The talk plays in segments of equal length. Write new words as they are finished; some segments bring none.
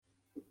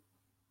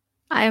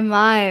I'm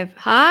live.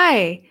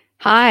 Hi.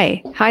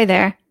 Hi. Hi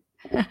there.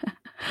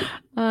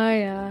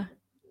 I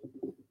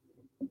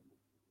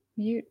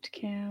mute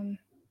cam.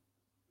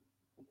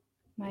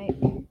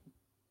 Might mute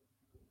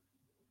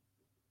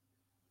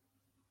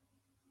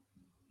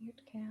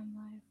cam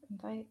live.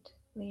 Invite.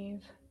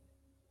 Leave.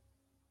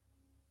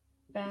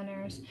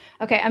 Banners.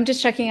 Okay, I'm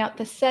just checking out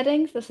the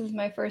settings. This is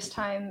my first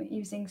time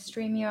using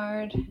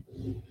StreamYard.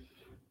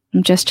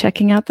 I'm just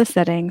checking out the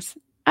settings.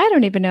 I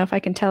don't even know if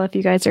I can tell if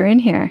you guys are in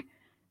here.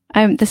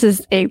 This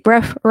is a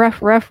rough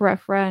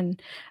run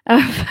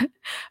of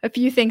a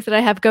few things that I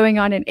have going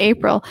on in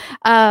April.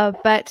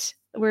 But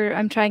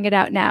I'm trying it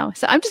out now.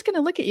 So I'm just going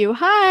to look at you.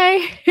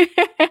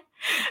 Hi.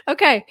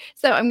 Okay.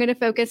 So I'm going to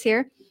focus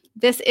here.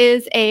 This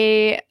is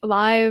a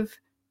live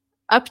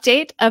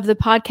update of the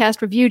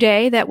podcast review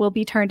day that will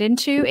be turned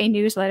into a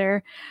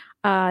newsletter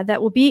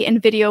that will be in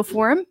video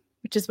form,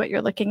 which is what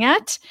you're looking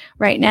at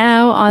right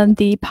now on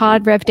the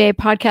Pod Rev Day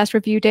Podcast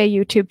Review Day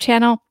YouTube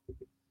channel.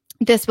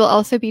 This will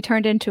also be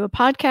turned into a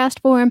podcast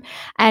form,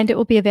 and it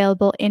will be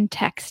available in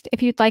text.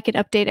 If you'd like an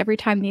update every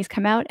time these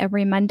come out,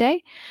 every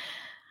Monday,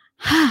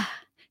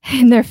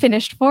 in their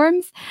finished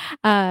forms,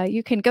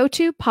 you can go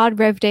to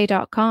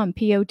podrevday.com,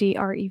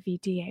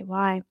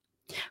 PODREVDAY.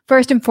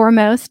 First and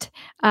foremost,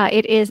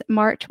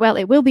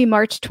 it will be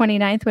March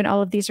 29th when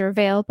all of these are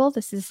available.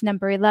 This is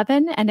number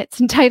 11, and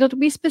it's entitled,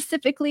 We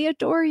Specifically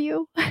Adore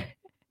You.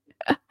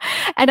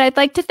 And I'd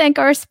like to thank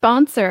our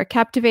sponsor,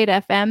 Captivate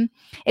FM.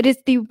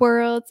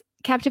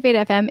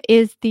 Captivate FM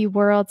is the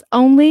world's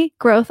only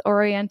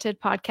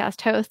growth-oriented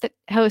podcast host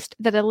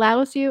that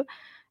allows you.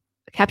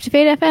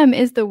 Captivate FM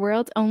is the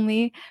world's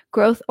only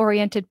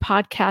growth-oriented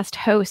podcast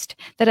host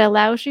that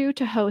allows you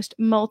to host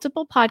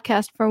multiple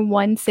podcasts for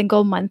one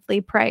single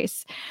monthly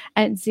price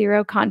and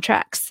zero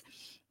contracts.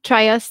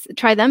 Try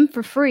them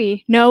for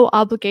free, no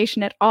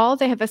obligation at all.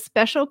 They have a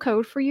special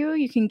code for you.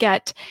 You can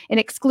get an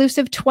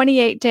exclusive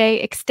 28-day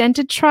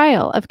extended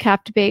trial of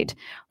Captivate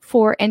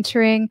for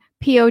entering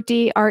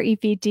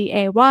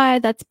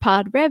PODREVDAY. That's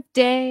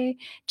PodRevDay.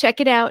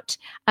 Check it out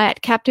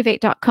at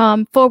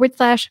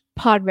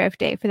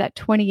captivate.com/PodRevDay for that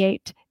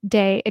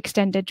 28-day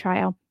extended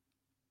trial.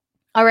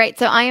 All right,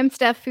 so I am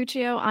Steph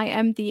Fuccio. I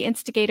am the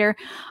instigator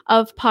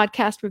of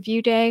Podcast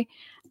Review Day.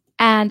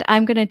 And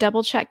I'm going to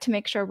double check to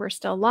make sure we're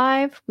still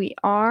live. We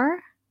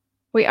are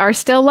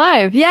still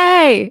live.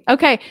 Yay.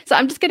 Okay. So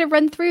I'm just going to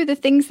run through the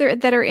things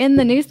that are in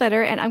the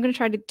newsletter, and I'm going to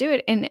try to do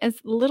it in as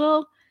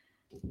little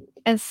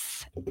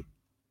of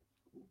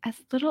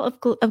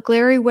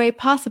glary way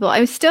possible.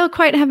 I still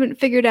quite haven't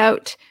figured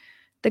out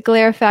the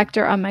glare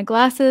factor on my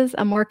glasses.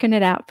 I'm working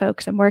it out,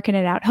 folks. I'm working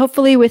it out.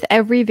 Hopefully with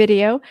every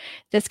video,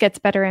 this gets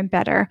better and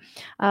better.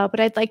 What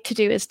I'd like to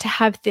do is to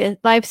have the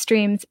live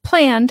streams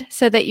planned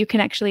so that you can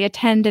actually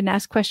attend and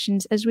ask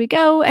questions as we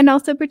go and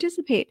also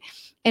participate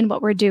in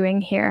what we're doing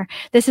here.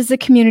 This is a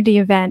community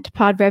event.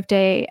 Pod Rev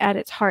Day at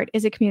its heart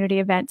is a community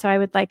event. So I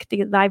would like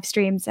the live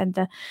streams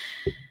and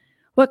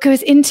what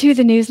goes into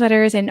the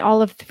newsletters and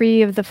all of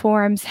 3 of the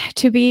forums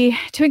to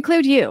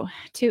include you.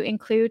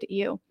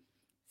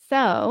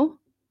 So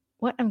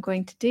what I'm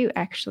going to do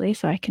actually,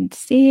 so I can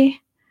see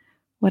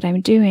what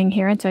I'm doing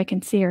here and so I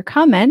can see your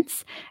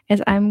comments,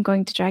 is I'm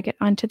going to drag it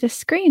onto the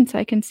screen so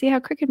I can see how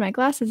crooked my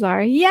glasses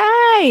are.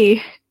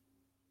 Yay!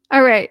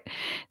 All right.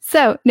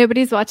 So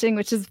nobody's watching,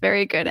 which is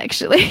very good,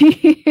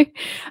 actually.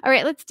 All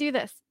right, let's do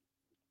this.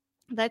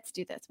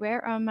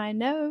 Where are my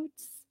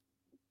notes?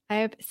 I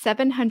have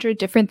 700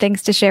 different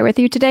things to share with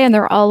you today, and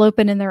they're all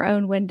open in their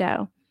own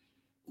window.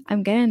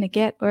 I'm going to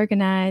get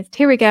organized.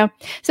 Here we go.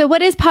 So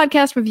what is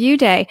Podcast Review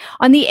Day?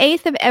 On the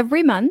 8th of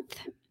every month,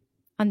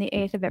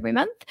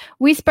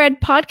 we spread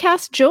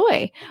podcast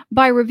joy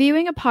by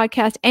reviewing a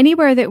podcast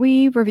anywhere that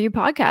we review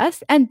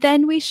podcasts, and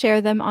then we share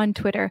them on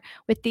Twitter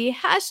with the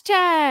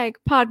hashtag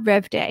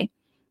PodRevDay.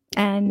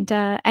 And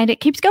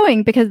it keeps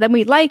going because then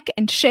we like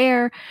and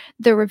share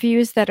the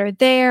reviews that are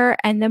there,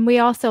 and then we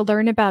also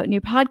learn about new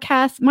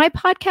podcasts. My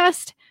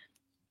podcast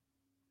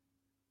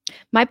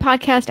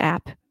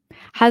app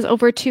has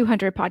over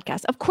 200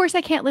 podcasts. Of course,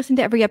 I can't listen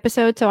to every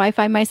episode, so I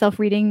find myself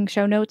reading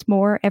show notes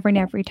more every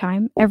day.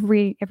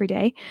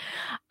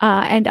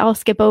 And I'll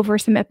skip over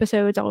some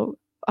episodes. I'll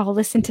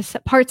listen to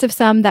parts of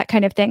some, that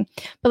kind of thing.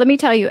 But let me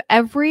tell you,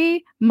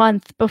 every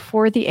month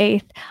before the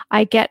 8th,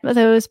 I get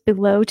those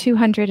below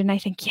 200, and I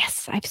think,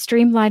 yes, I've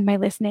streamlined my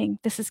listening.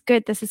 This is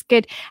good.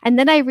 And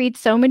then I read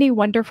so many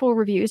wonderful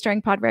reviews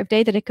during Pod Rev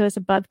Day that it goes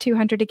above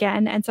 200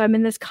 again. And so I'm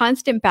in this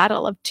constant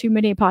battle of too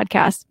many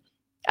podcasts.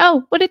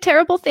 Oh, what a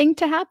terrible thing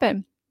to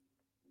happen.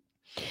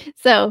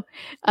 So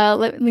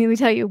let me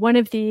tell you, one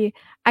of the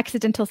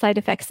accidental side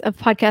effects of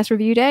Podcast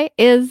Review Day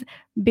is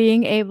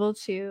being able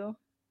to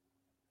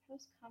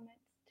post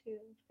comments to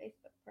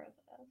Facebook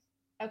profiles.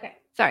 Okay,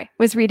 sorry,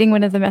 was reading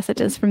one of the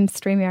messages from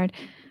StreamYard.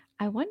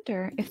 I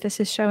wonder if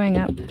this is showing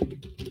up.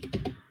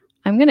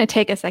 I'm going to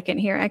take a second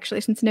here,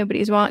 actually, since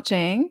nobody's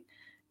watching,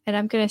 and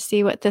I'm going to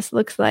see what this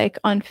looks like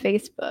on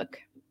Facebook.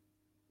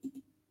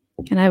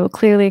 And I will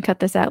clearly cut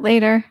this out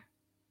later.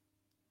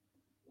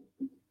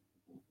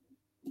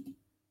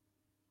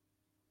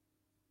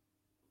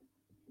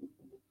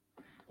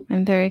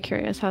 I'm very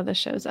curious how this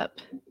shows up.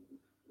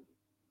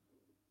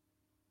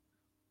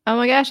 Oh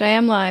my gosh, I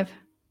am live.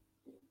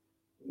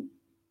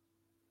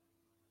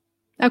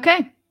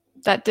 Okay,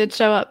 that did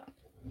show up.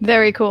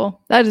 Very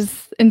cool. That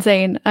is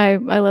insane. I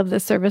love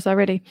this service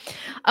already.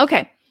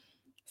 Okay,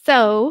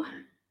 so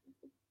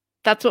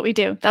that's what we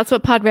do. That's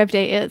what Pod Rev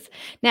Day is.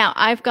 Now,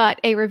 I've got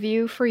a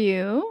review for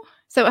you.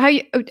 So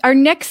our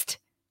next,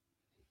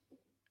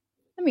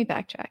 let me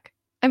backtrack.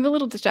 I'm a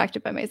little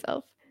distracted by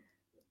myself.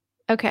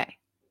 Okay.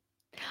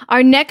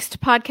 Our next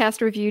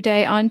podcast review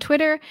day on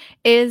Twitter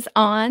is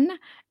on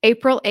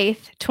April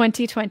 8th,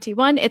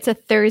 2021. It's a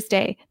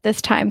Thursday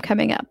this time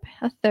coming up.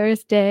 A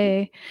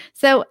Thursday.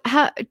 So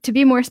to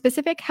be more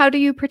specific, how do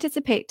you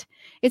participate?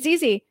 It's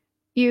easy.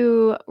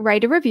 You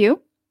write a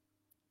review.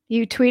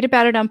 You tweet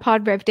about it on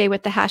Pod Rev Day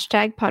with the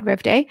hashtag Pod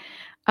Rev Day.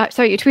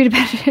 You tweet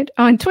about it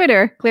on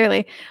Twitter,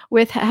 clearly,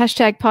 with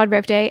hashtag Pod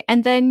Rev Day.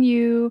 And then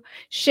you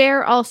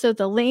share also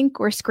the link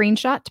or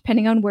screenshot,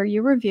 depending on where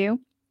you review.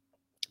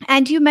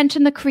 And you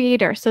mention the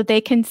creator so they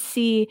can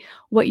see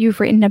what you've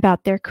written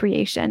about their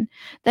creation.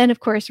 Then, of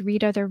course,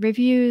 read other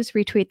reviews,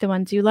 retweet the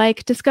ones you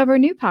like, discover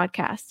new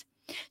podcasts.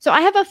 So I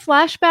have a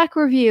flashback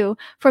review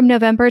from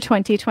November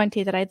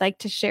 2020 that I'd like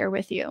to share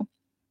with you.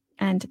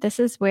 And this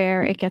is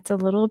where it gets a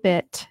little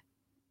bit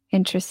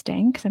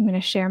interesting because I'm going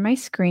to share my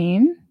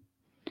screen.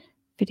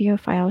 Video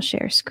file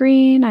share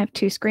screen. I have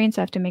two screens,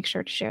 so I have to make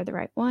sure to share the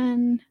right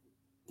one.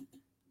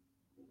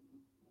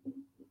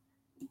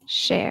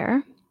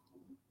 Share.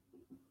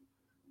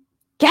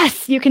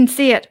 Yes, you can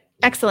see it.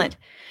 Excellent.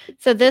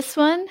 So this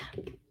one,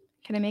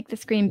 can I make the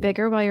screen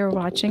bigger while you're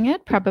watching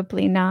it?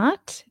 Probably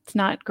not. It's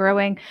not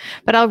growing,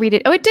 but I'll read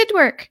it. Oh, it did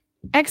work.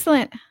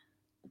 Excellent.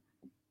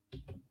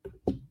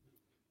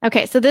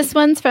 Okay, so this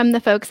one's from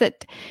the folks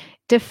at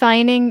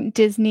Defining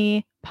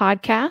Disney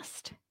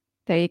Podcast.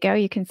 There you go.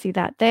 You can see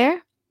that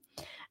there.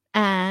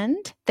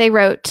 And they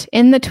wrote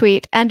in the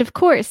tweet, and of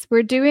course,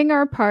 we're doing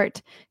our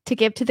part to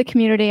give to the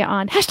community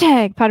on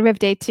hashtag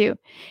PodRevDay2.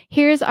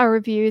 Here's our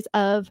reviews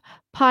of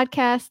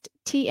podcast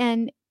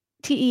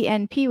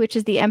TENP, which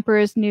is the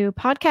Emperor's New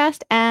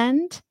Podcast,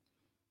 and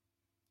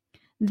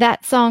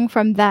that song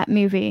from that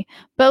movie,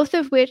 both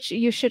of which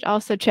you should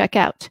also check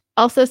out.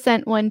 Also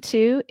sent one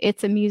to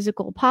It's a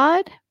Musical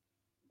Pod.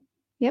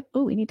 Yep.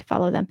 Oh, we need to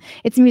follow them.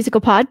 It's a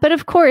Musical Pod. But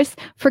of course,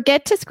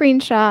 forget to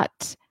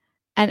screenshot,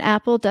 and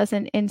Apple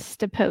doesn't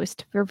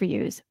Insta-post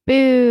reviews.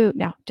 Boo.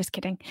 No, just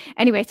kidding.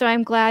 Anyway, so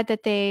I'm glad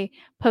that they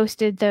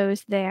posted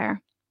those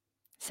there.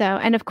 So,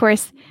 and of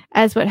course,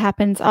 as what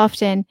happens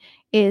often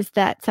is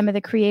that some of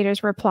the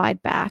creators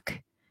replied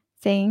back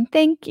saying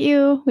thank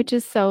you, which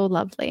is so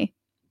lovely.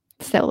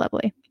 So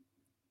lovely.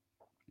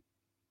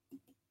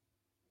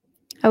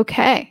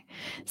 Okay,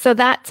 so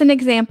that's an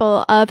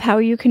example of how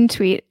you can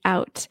tweet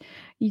out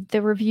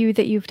the review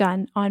that you've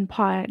done on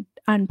Pod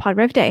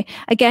Rev Day.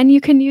 Again,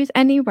 you can use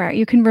anywhere.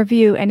 You can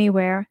review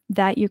anywhere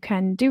that you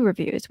can do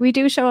reviews. We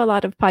do show a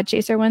lot of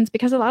Podchaser ones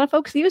because a lot of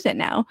folks use it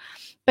now.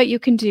 But you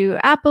can do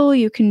Apple,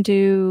 you can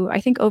do,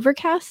 I think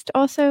Overcast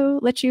also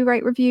lets you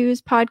write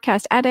reviews.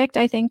 Podcast Addict,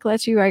 I think,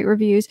 lets you write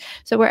reviews.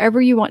 So wherever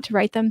you want to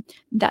write them,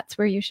 that's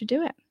where you should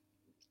do it.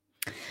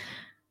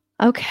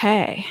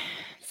 Okay,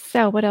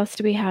 so what else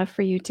do we have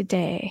for you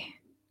today?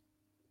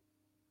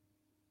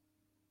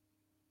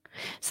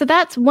 So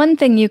that's one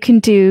thing you can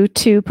do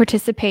to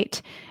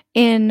participate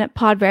in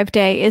Pod Rev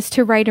Day is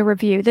to write a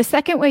review. The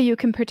second way you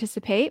can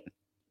participate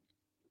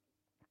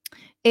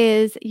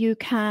is you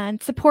can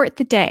support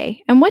the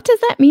day. And what does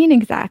that mean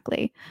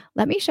exactly?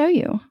 Let me show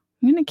you.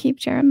 I'm going to keep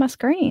sharing my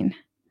screen.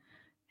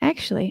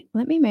 Actually,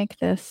 let me make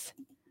this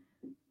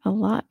a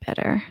lot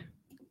better.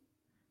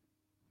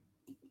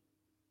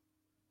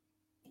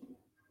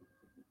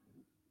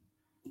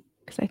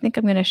 Because I think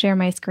I'm going to share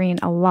my screen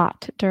a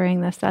lot during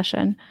this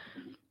session.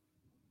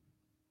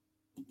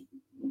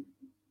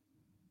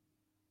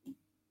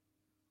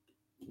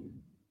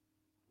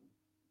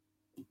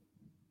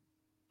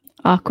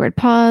 Awkward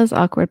pause,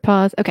 awkward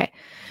pause. Okay,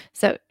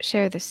 so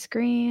share the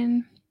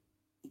screen.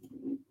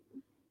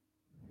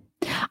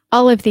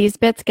 All of these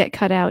bits get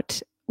cut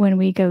out when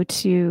we go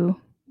to,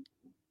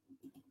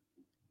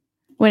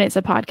 when it's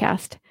a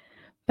podcast,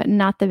 but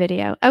not the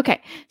video.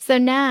 Okay, so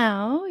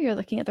now you're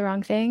looking at the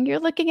wrong thing. You're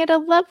looking at a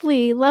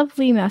lovely,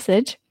 lovely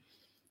message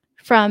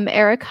from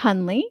Eric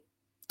Hunley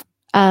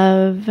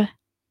of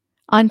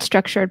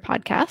Unstructured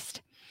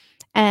Podcast.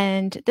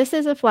 And this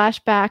is a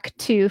flashback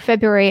to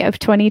February of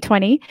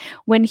 2020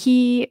 when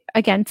he,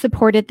 again,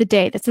 supported the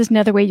day. This is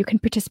another way you can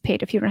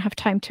participate if you don't have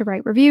time to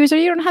write reviews or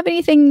you don't have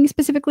anything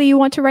specifically you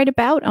want to write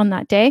about on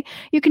that day.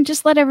 You can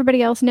just let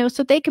everybody else know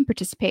so they can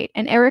participate.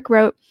 And Eric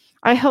wrote,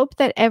 I hope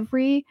that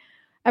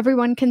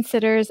everyone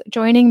considers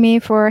joining me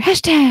for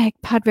hashtag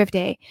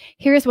PodRevDay.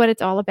 Here's what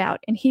it's all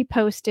about. And he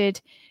posted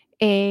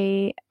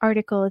an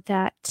article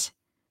that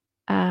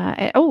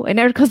an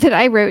article that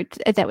I wrote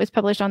that was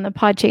published on the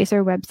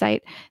Podchaser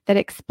website that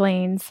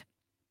explains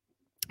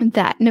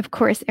that. And of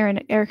course,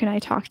 Eric and I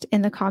talked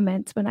in the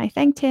comments when I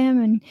thanked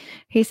him, and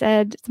he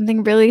said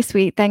something really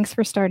sweet. Thanks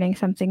for starting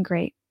something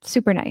great.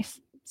 Super nice.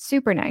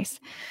 Super nice.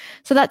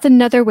 So that's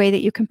another way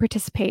that you can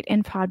participate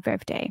in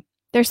PodRev Day.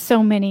 There's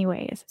so many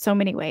ways.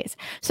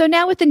 So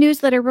now with the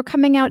newsletter, we're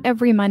coming out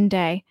every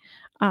Monday,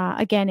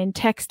 again, in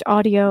text,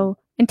 audio,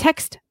 in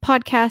text,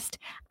 podcast,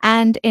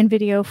 and in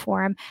video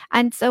form.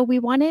 And so we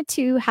wanted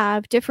to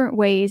have different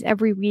ways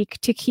every week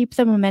to keep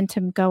the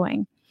momentum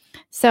going.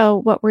 So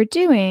what we're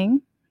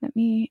doing, let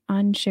me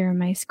unshare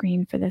my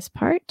screen for this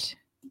part.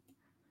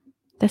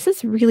 This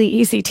is really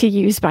easy to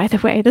use, by the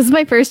way. This is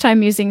my first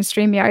time using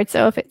StreamYard,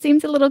 so if it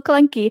seems a little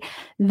clunky,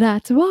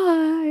 that's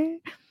why.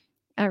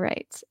 All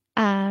right.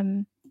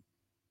 And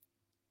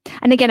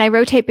again, I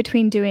rotate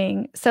between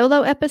doing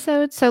solo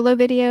episodes, solo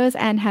videos,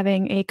 and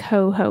having a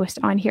co-host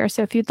on here.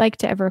 So if you'd like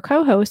to ever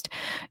co-host,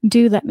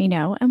 do let me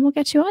know, and we'll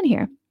get you on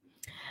here.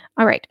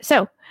 All right.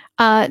 So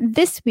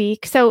this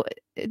week, so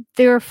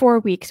there are 4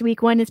 weeks.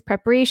 Week 1 is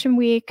preparation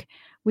week.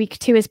 Week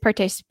 2 is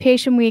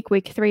participation week.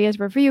 Week 3 is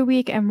review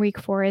week. And week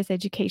 4 is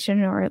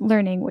education or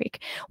learning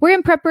week. We're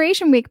in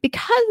preparation week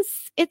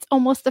because it's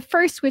almost the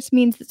 1st, which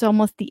means it's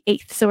almost the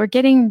 8th. So we're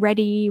getting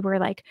ready. We're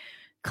like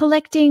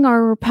collecting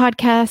our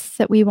podcasts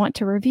that we want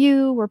to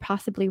review. We're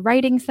possibly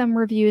writing some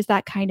reviews,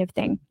 that kind of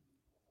thing.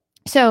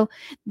 So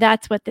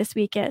that's what this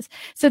week is.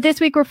 So this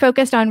week we're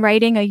focused on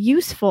writing a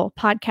useful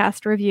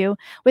podcast review.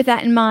 With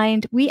that in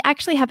mind, we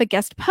actually have a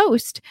guest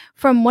post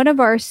from one of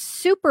our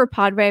super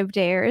PodRev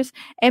Dayers,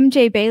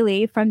 MJ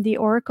Bailey from the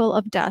Oracle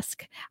of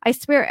Dusk. I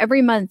swear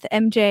every month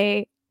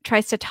MJ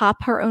tries to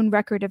top her own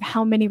record of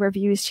how many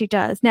reviews she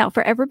does. Now,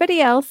 for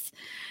everybody else,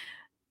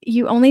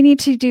 you only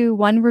need to do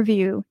 1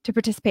 review to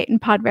participate in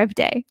PodRev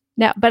Day.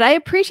 Now, but I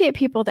appreciate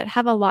people that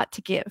have a lot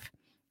to give.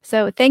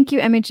 So thank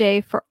you,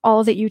 MJ, for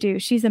all that you do.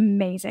 She's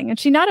amazing. And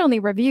she not only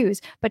reviews,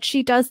 but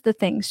she does the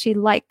things she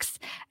likes,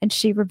 and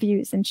she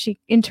reviews, and she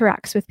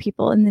interacts with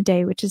people in the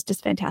day, which is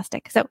just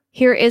fantastic. So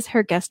here is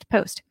her guest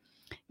post.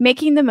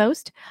 Making the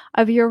most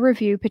of your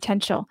review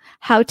potential.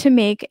 How to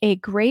make a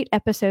great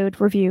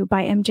episode review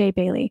by MJ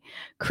Bailey,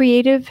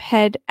 creative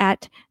head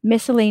at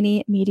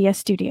Miscellany Media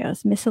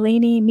Studios,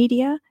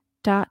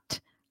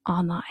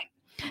 miscellanymedia.online.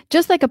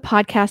 Just like a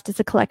podcast is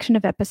a collection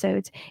of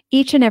episodes,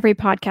 each and every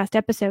podcast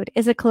episode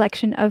is a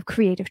collection of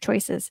creative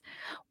choices.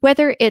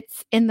 Whether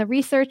it's in the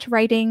research,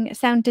 writing,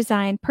 sound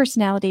design,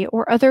 personality,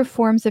 or other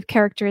forms of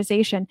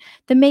characterization,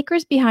 the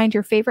makers behind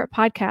your favorite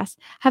podcasts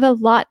have a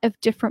lot of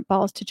different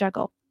balls to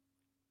juggle.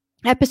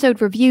 Episode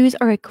reviews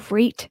are a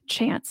great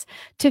chance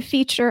to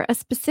feature a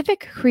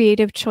specific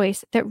creative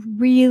choice that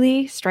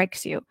really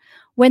strikes you.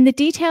 When the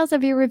details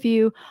of your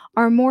review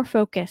are more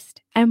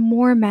focused and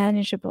more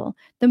manageable,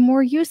 the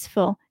more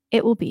useful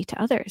it will be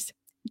to others.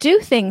 Do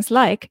things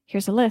like,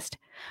 here's a list,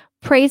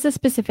 praise a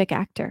specific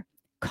actor,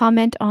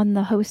 comment on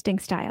the hosting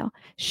style,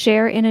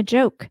 share in a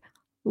joke,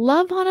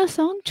 love on a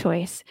song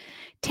choice.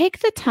 Take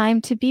the time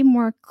to be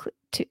more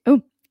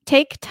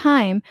Take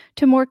time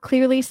to more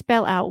clearly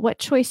spell out what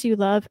choice you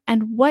love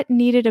and what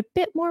needed a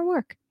bit more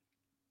work.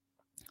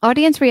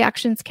 Audience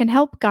reactions can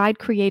help guide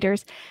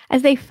creators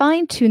as they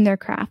fine-tune their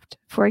craft.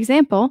 For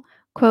example,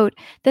 quote,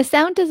 the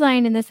sound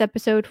design in this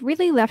episode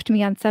really left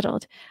me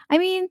unsettled. I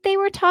mean, they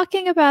were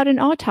talking about an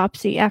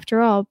autopsy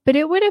after all, but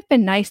it would have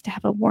been nice to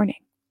have a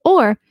warning.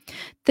 Or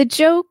the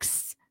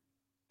jokes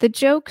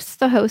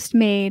the host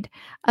made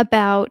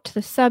about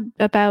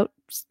about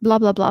blah,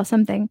 blah, blah,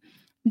 something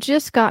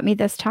just got me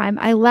this time.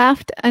 I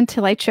laughed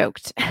until I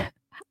choked.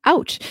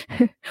 Ouch.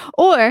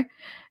 Or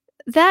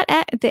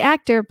the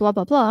actor, blah,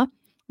 blah, blah,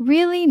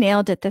 really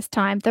nailed it this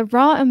time. The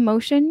raw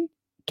emotion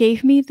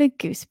gave me the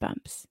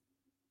goosebumps.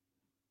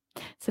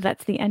 So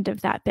that's the end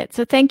of that bit.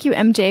 So thank you,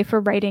 MJ,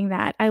 for writing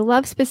that. I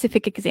love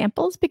specific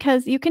examples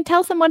because you can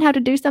tell someone how to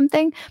do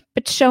something,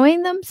 but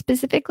showing them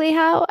specifically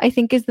how, I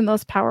think, is the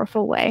most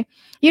powerful way.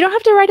 You don't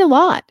have to write a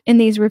lot in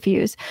these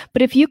reviews,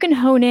 but if you can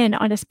hone in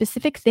on a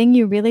specific thing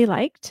you really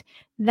liked,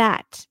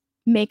 that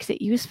makes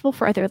it useful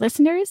for other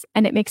listeners,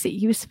 and it makes it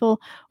useful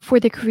for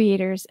the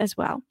creators as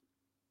well.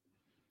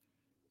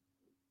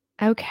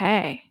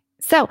 Okay,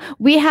 so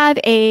we have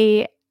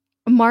a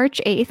March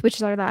 8th, which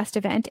is our last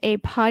event, a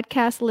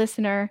podcast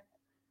listener.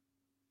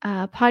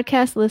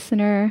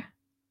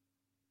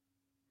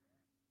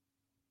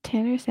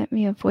 Tanner sent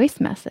me a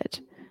voice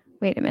message.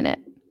 Wait a minute.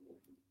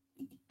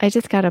 I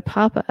just got a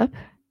pop-up.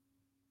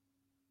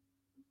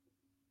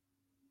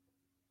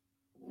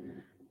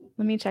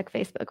 Let me check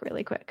Facebook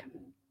really quick.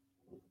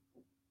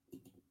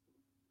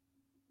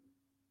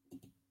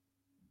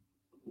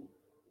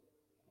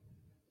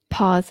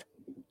 Pause.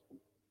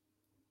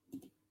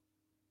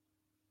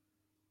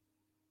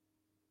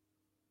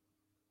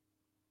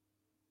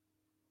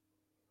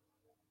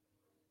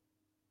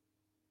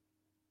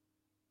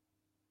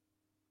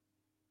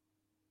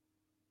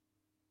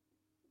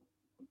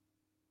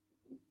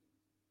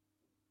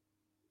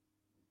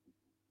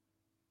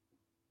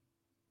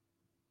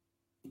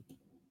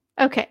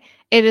 Okay,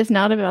 it is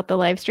not about the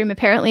live stream.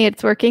 Apparently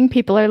it's working.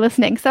 People are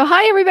listening. So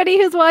hi, everybody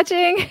who's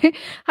watching.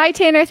 Hi,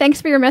 Tanner. Thanks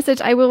for your message.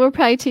 I will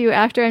reply to you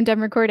after I'm done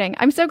recording.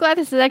 I'm so glad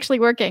this is actually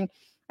working.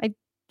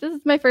 This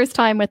is my first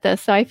time with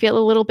this, so I feel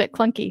a little bit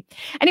clunky.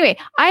 Anyway,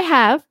 I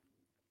have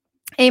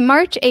a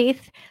March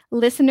 8th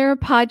listener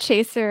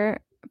podcaster.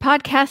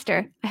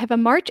 I have a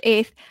March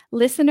 8th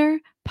listener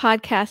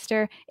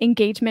podcaster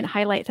engagement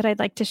highlight that I'd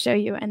like to show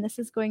you. And this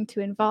is going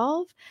to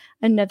involve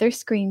another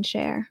screen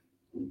share.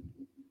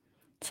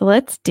 So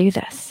let's do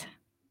this.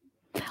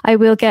 I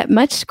will get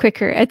much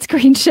quicker at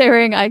screen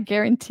sharing, I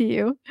guarantee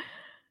you.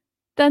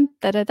 Dun,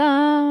 da, da,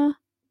 da.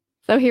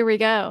 So here we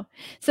go.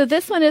 So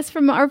this one is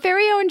from our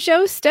very own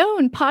Joe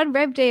Stone, Pod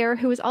Rev Dayer,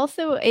 who was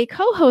also a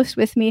co-host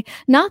with me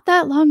not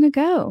that long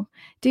ago.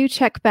 Do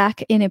check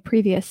back in a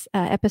previous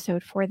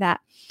episode for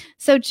that.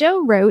 So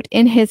Joe wrote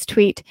in his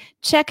tweet,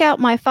 check out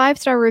my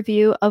 5-star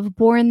review of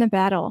Born the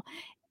Battle.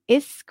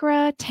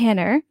 Iskra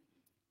Tanner,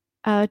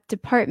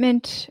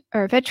 Department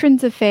or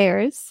Veterans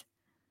Affairs,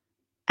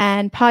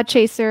 and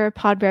Podchaser,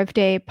 Podrev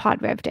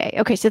Day.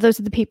 Okay, so those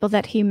are the people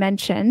that he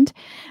mentioned.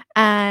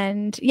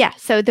 And yeah,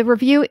 so the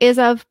review is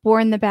of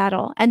Born the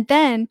Battle. And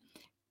then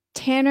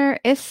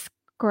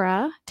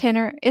Iskra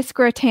Tanner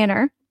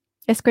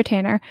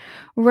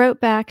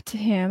wrote back to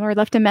him or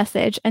left a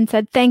message and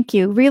said, thank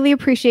you. Really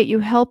appreciate you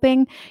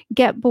helping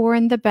get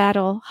Born the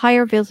Battle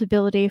higher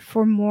visibility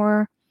for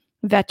more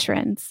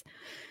veterans.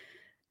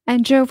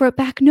 And Joe wrote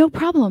back, no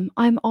problem.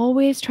 I'm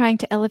always trying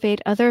to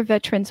elevate other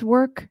veterans'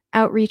 work,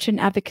 outreach, and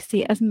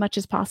advocacy as much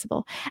as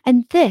possible.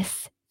 And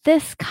this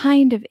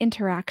kind of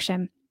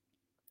interaction,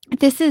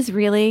 this is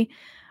really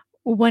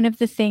one of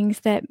the things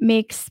that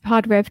makes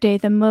Pod Rev Day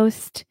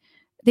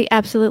the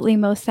absolutely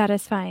most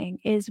satisfying,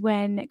 is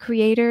when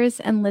creators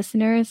and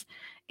listeners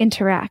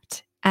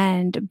interact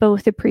and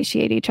both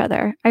appreciate each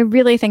other. I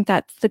really think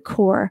that's the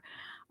core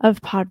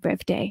of Pod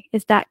Rev Day,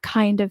 is that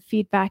kind of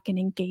feedback and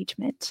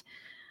engagement.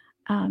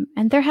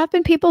 And there have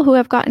been people who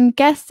have gotten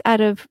guests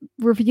out of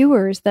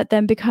reviewers that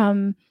then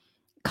become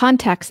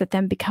contacts, that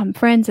then become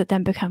friends, that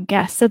then become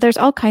guests. So there's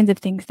all kinds of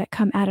things that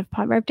come out of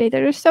Pod Rev Day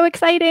that are so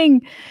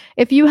exciting.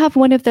 If you have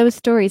one of those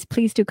stories,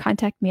 please do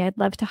contact me. I'd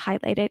love to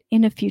highlight it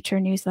in a future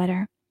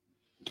newsletter.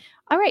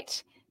 All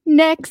right.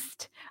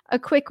 Next, a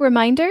quick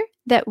reminder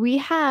that we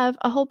have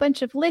a whole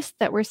bunch of lists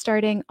that we're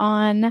starting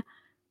on.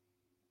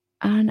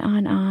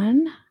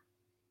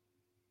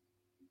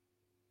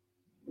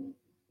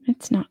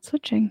 It's not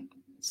switching.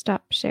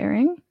 Stop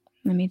sharing.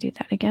 Let me do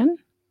that again.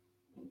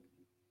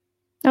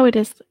 Oh, it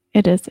is.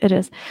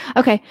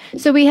 Okay,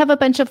 so we have a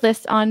bunch of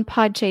lists on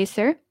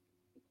Podchaser.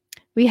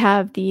 We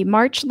have the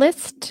March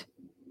list,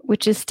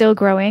 which is still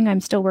growing.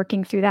 I'm still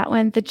working through that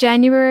one. The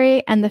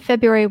January and the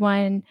February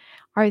one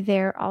are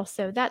there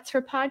also. That's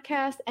for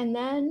podcasts. And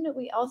then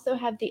we also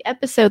have the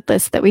episode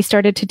list that we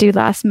started to do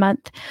last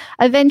month.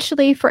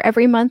 Eventually, for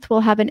every month,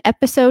 we'll have an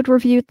episode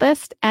reviewed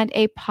list and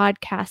a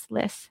podcast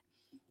list.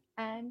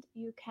 And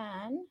you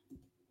can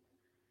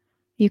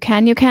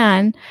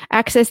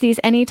access these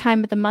any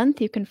time of the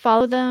month. You can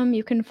follow them.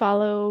 You can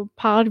follow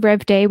Pod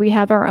Rev Day. We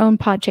have our own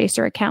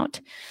Podchaser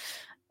account.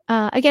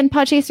 Again,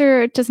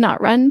 Podchaser does not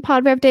run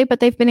Pod Rev Day,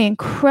 but they've been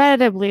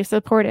incredibly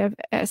supportive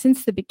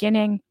since the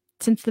beginning,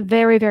 since the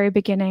very, very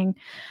beginning,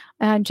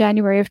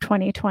 January of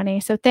 2020.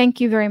 So thank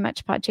you very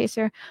much,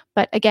 Podchaser.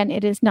 But again,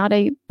 it is not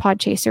a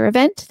Podchaser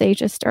event. They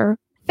just are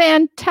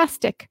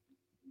fantastic.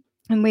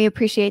 And we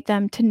appreciate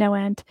them to no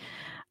end.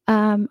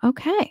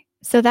 Okay,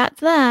 so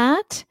that's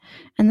that.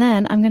 And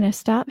then I'm going to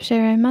stop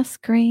sharing my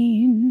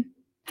screen.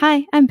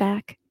 Hi, I'm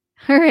back.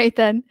 All right,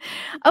 then.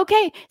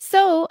 Okay,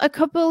 so a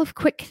couple of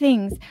quick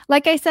things.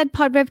 Like I said,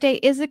 Pod Rev Day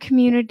is a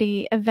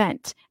community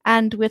event.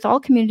 And with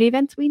all community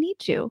events, we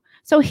need you.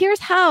 So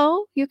here's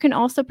how you can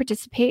also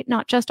participate,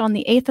 not just on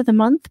the 8th of the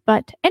month,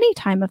 but any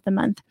time of the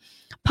month.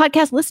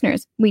 Podcast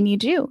listeners, we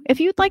need you. If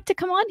you'd like to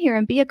come on here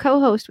and be a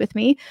co-host with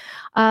me,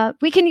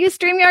 we can use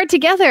StreamYard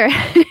together.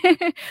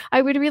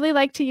 I would really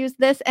like to use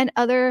this and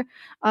other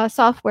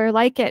software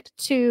like it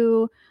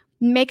to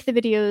make the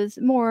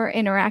videos more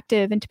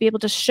interactive and to be able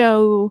to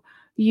show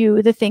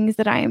you the things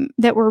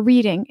that we're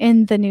reading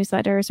in the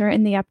newsletters or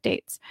in the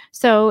updates.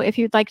 So if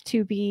you'd like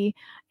to be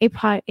a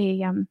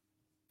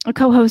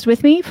co-host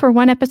with me for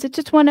one episode,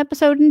 just one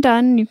episode and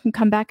done, you can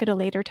come back at a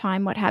later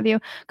time, what have you.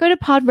 Go to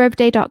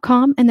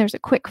podrevday.com and there's a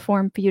quick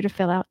form for you to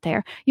fill out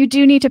there. You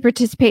do need to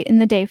participate in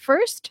the day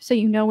first, so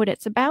you know what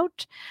it's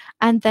about,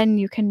 and then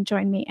you can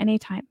join me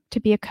anytime to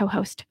be a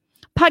co-host.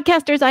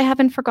 Podcasters, I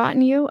haven't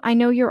forgotten you. I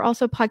know you're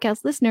also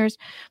podcast listeners,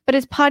 but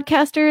as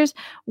podcasters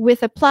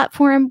with a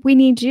platform, we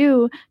need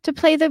you to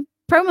play the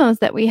promos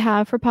that we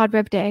have for Pod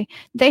Rev Day.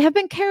 They have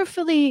been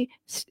carefully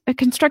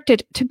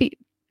constructed to be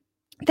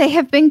They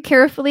have been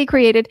carefully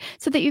created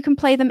so that you can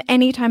play them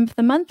any time of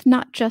the month,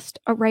 not just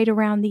right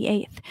around the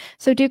 8th.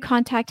 So do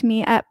contact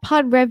me at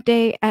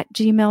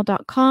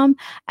podrevday@gmail.com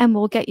and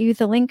we'll get you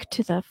the link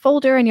to the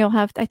folder, and you'll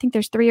have, I think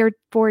there's 3 or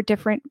 4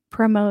 different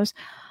promos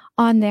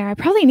on there. I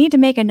probably need to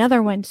make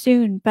another one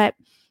soon, but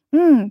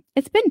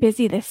it's been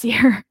busy this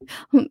year.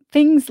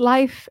 Everything's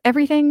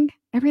been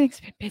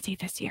busy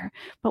this year,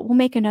 but we'll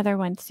make another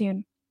one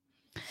soon.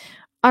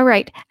 All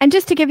right. And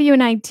just to give you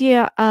an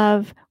idea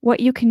of what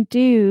you can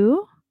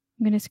do,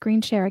 I'm going to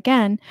screen share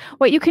again.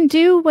 What you can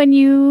do when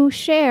you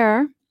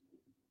share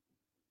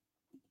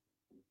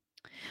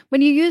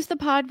When you use the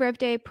Pod Rev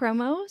Day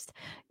promos,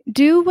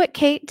 do what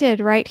Kate did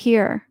right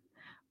here.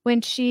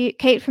 When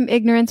Kate from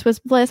Ignorance Was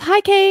Bliss.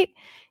 Hi, Kate.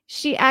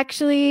 She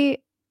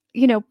actually,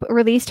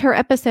 released her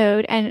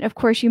episode. And of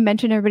course, you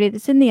mentioned everybody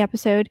that's in the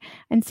episode.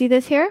 And see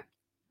this here?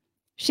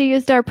 She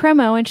used our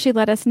promo and she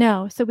let us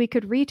know. So we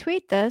could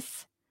retweet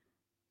this.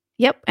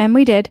 Yep, and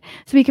we did.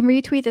 So we can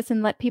retweet this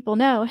and let people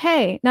know,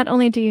 hey, not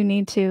only do you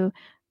need to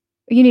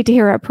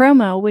hear our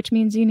promo, which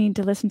means you need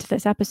to listen to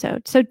this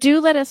episode. So do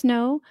let us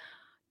know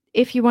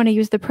if you want to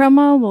use the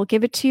promo. We'll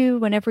give it to you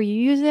whenever you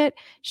use it.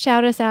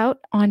 Shout us out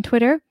on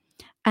Twitter,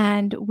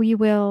 and we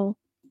will,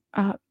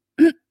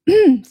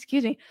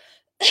 excuse me,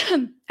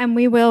 and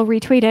we will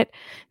retweet it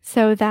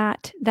so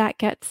that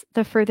gets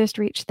the furthest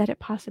reach that it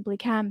possibly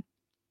can.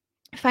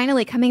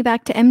 Finally, coming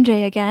back to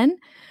MJ again,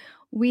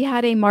 we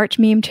had a March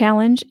meme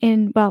challenge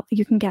in, well,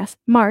 you can guess,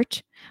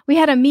 March. We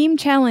had a meme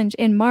challenge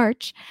in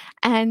March,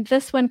 and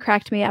this one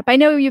cracked me up. I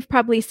know you've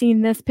probably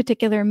seen this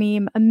particular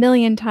meme a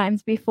million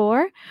times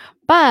before,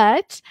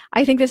 but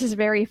I think this is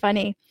very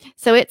funny.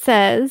 So it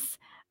says,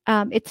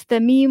 it's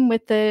the meme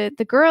with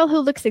the girl who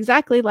looks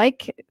exactly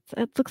like,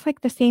 it looks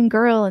like the same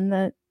girl, and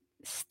the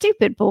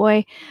stupid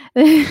boy,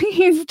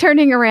 he's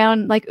turning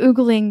around, like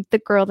oogling the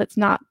girl that's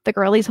not the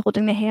girl he's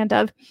holding the hand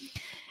of.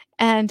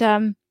 And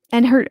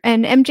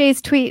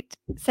MJ's tweet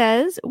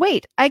says,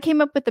 wait, I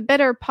came up with a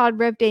better Pod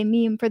Rev Day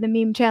meme for the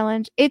meme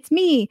challenge. It's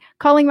me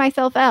calling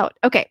myself out.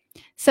 Okay,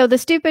 so the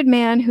stupid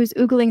man who's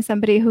oogling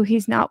somebody who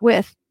he's not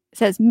with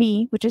says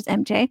me, which is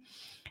MJ.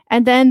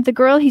 And then the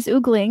girl he's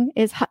oogling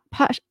is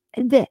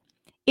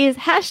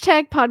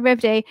hashtag Pod Rev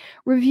Day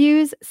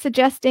reviews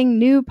suggesting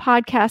new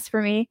podcasts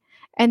for me.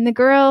 And the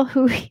girl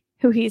who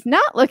he's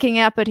not looking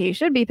at, but he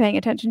should be paying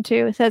attention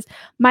to, says,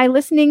 my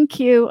listening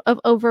queue of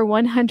over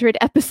 100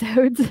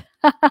 episodes.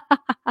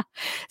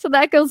 So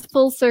that goes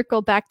full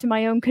circle back to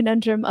my own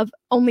conundrum of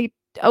only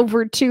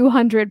over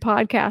 200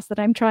 podcasts that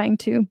I'm trying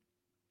to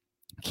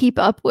keep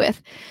up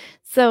with.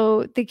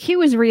 So the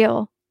queue is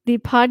real. The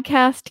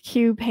podcast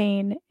queue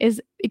pain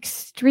is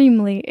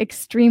extremely,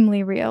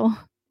 extremely real.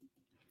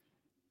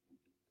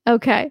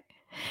 Okay.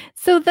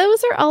 So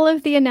those are all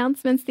of the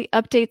announcements, the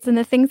updates, and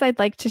the things I'd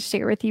like to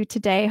share with you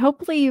today.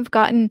 Hopefully you've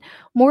gotten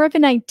more of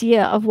an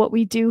idea of what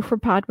we do for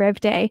Pod Rev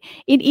Day.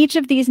 In each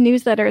of these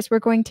newsletters, we're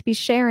going to be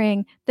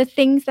sharing the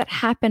things that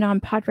happen on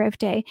Pod Rev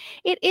Day.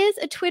 It is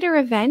a Twitter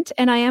event,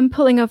 and I am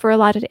pulling over a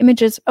lot of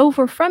images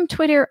over from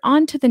Twitter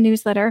onto the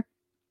newsletter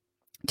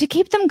to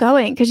keep them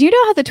going, because you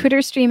know how the Twitter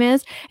stream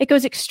is. It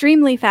goes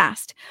extremely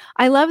fast.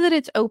 I love that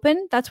it's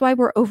open. That's why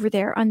we're over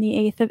there on the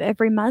 8th of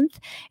every month,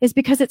 is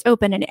because it's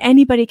open and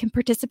anybody can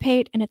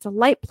participate, and it's a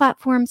light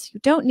platform, so you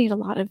don't need a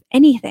lot of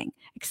anything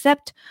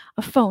except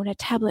a phone, a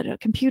tablet, a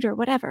computer,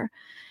 whatever.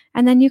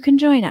 And then you can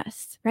join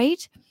us,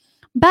 right?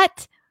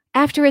 But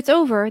after it's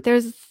over,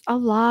 there's a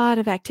lot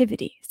of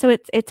activity. So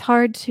it's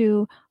hard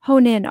to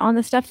hone in on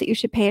the stuff that you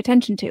should pay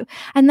attention to.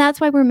 And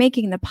that's why we're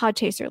making the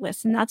Podchaser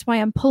list. And that's why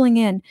I'm pulling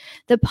in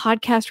the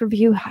podcast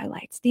review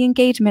highlights, the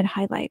engagement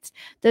highlights,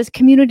 those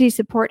community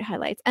support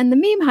highlights, and the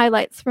meme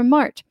highlights from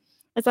March,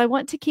 as I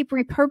want to keep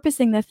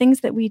repurposing the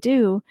things that we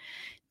do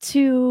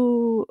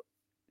to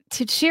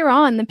cheer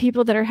on the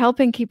people that are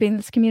helping keeping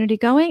this community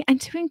going, and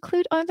to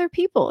include other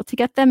people, to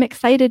get them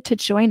excited to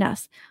join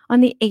us on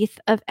the 8th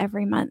of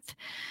every month.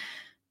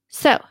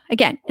 So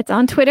again, it's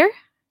on Twitter.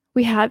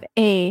 We have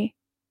a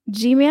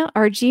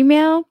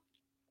Gmail,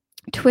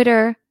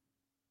 Twitter,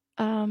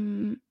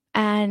 and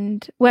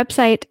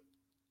website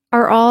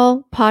are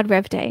all Pod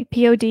Rev Day,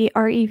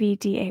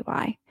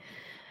 PodRevDay.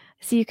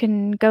 So you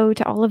can go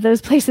to all of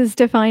those places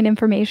to find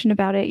information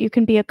about it. You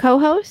can be a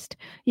co-host,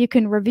 you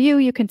can review,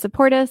 you can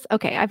support us.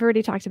 Okay, I've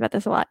already talked about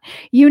this a lot.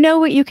 You know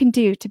what you can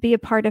do to be a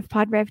part of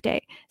Pod Rev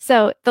Day.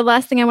 So the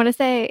last thing I want to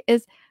say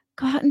is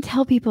go out and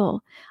tell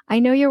people. I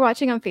know you're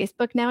watching on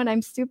Facebook now, and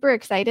I'm super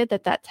excited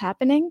that that's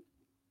happening.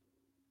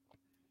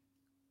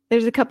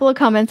 There's a couple of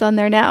comments on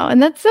there now,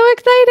 and that's so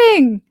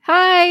exciting.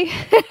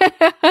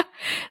 Hi.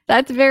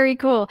 That's very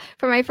cool.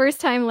 For my first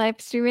time live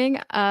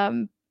streaming,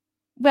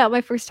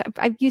 my first time,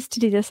 I used to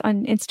do this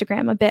on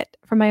Instagram a bit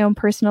for my own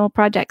personal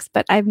projects,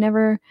 but I've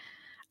never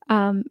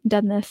done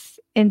this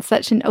in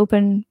such an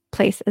open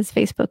place as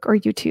Facebook or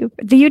YouTube.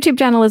 The YouTube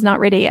channel is not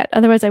ready yet.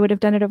 Otherwise, I would have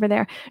done it over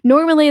there.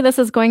 Normally, this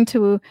is going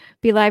to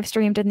be live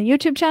streamed in the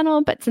YouTube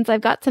channel, but since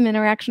I've got some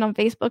interaction on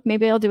Facebook,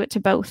 maybe I'll do it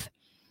to both.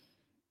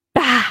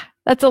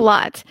 That's a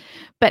lot.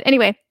 But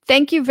anyway,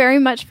 thank you very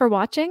much for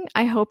watching.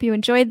 I hope you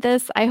enjoyed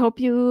this. I hope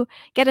you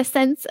get a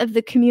sense of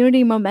the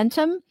community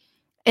momentum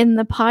in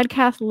the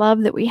podcast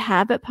love that we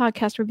have at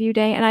Podcast Review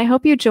Day. And I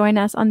hope you join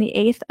us on the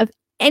 8th of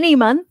any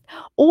month,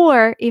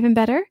 or even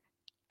better,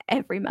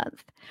 every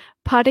month.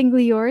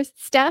 Poddingly yours,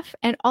 Steph,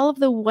 and all of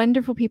the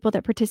wonderful people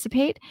that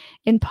participate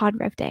in Pod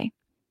Rev Day.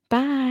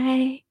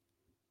 Bye.